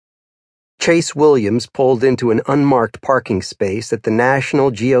Chase Williams pulled into an unmarked parking space at the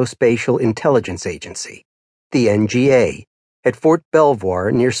National Geospatial Intelligence Agency, the NGA, at Fort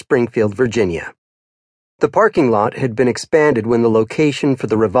Belvoir near Springfield, Virginia. The parking lot had been expanded when the location for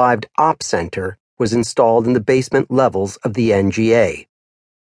the revived Op Center was installed in the basement levels of the NGA.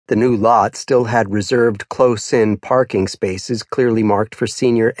 The new lot still had reserved close-in parking spaces clearly marked for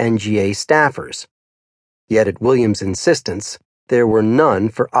senior NGA staffers. Yet at Williams' insistence, there were none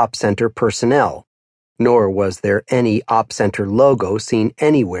for Op Center personnel, nor was there any Op Center logo seen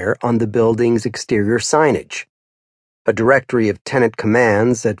anywhere on the building's exterior signage. A directory of tenant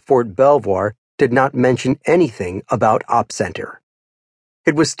commands at Fort Belvoir did not mention anything about Op Center.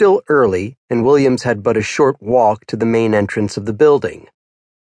 It was still early, and Williams had but a short walk to the main entrance of the building.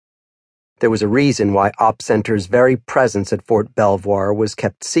 There was a reason why Op Center's very presence at Fort Belvoir was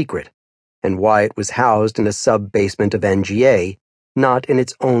kept secret, and why it was housed in a sub-basement of NGA, not in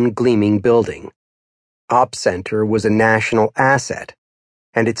its own gleaming building. Op Center was a national asset,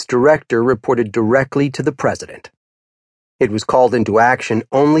 and its director reported directly to the president. It was called into action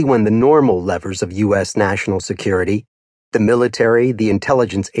only when the normal levers of U.S. national security, the military, the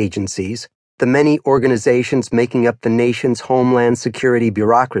intelligence agencies, the many organizations making up the nation's homeland security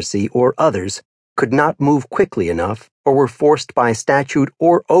bureaucracy or others, could not move quickly enough or were forced by statute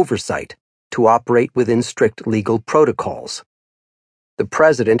or oversight to operate within strict legal protocols. The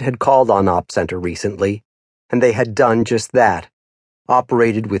president had called on Op Center recently, and they had done just that,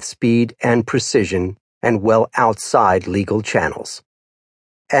 operated with speed and precision and well outside legal channels.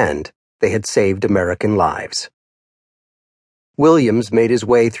 And they had saved American lives. Williams made his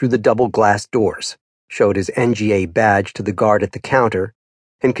way through the double glass doors, showed his NGA badge to the guard at the counter,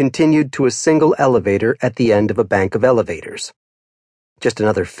 and continued to a single elevator at the end of a bank of elevators. Just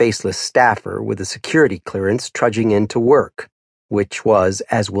another faceless staffer with a security clearance trudging in to work, which was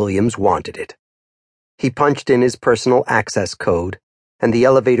as Williams wanted it. He punched in his personal access code, and the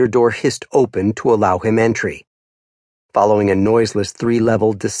elevator door hissed open to allow him entry. Following a noiseless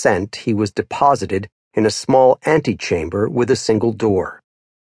 3-level descent, he was deposited in a small antechamber with a single door.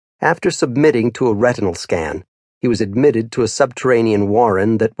 After submitting to a retinal scan, he was admitted to a subterranean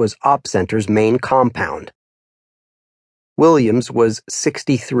warren that was Op Center's main compound. Williams was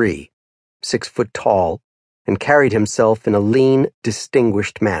 63, 6 foot tall, and carried himself in a lean,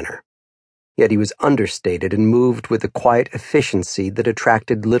 distinguished manner. Yet he was understated and moved with a quiet efficiency that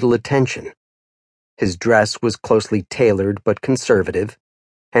attracted little attention. His dress was closely tailored but conservative,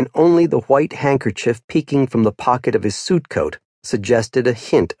 and only the white handkerchief peeking from the pocket of his suit coat suggested a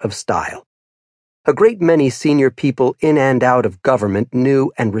hint of style. A great many senior people in and out of government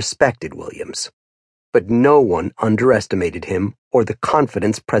knew and respected Williams, but no one underestimated him or the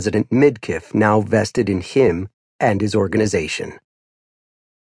confidence President Midkiff now vested in him and his organization.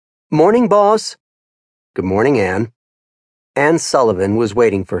 "Morning, boss." "Good morning, Ann." Ann Sullivan was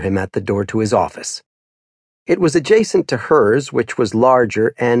waiting for him at the door to his office. It was adjacent to hers, which was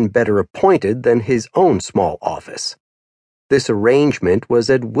larger and better appointed than his own small office. This arrangement was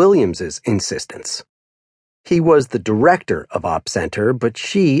at Williams's insistence. He was the director of Op Center, but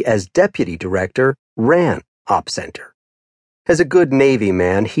she, as deputy director, ran Op Center. As a good Navy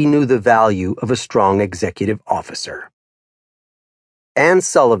man, he knew the value of a strong executive officer. Ann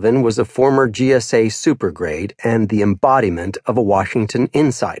Sullivan was a former GSA supergrade and the embodiment of a Washington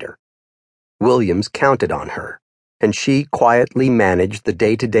insider. Williams counted on her, and she quietly managed the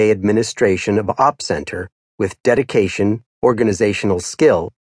day-to-day administration of Op Center with dedication, organizational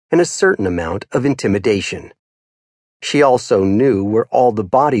skill, and a certain amount of intimidation. She also knew where all the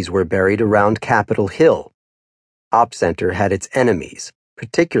bodies were buried around Capitol Hill. Op Center had its enemies,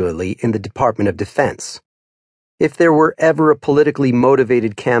 particularly in the Department of Defense. If there were ever a politically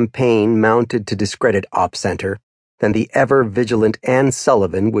motivated campaign mounted to discredit Op Center, then the ever-vigilant Ann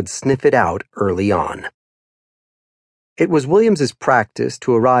Sullivan would sniff it out early on. It was Williams's practice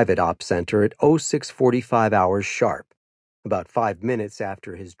to arrive at Op Center at 0645 hours sharp, about 5 minutes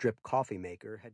after his drip coffee maker had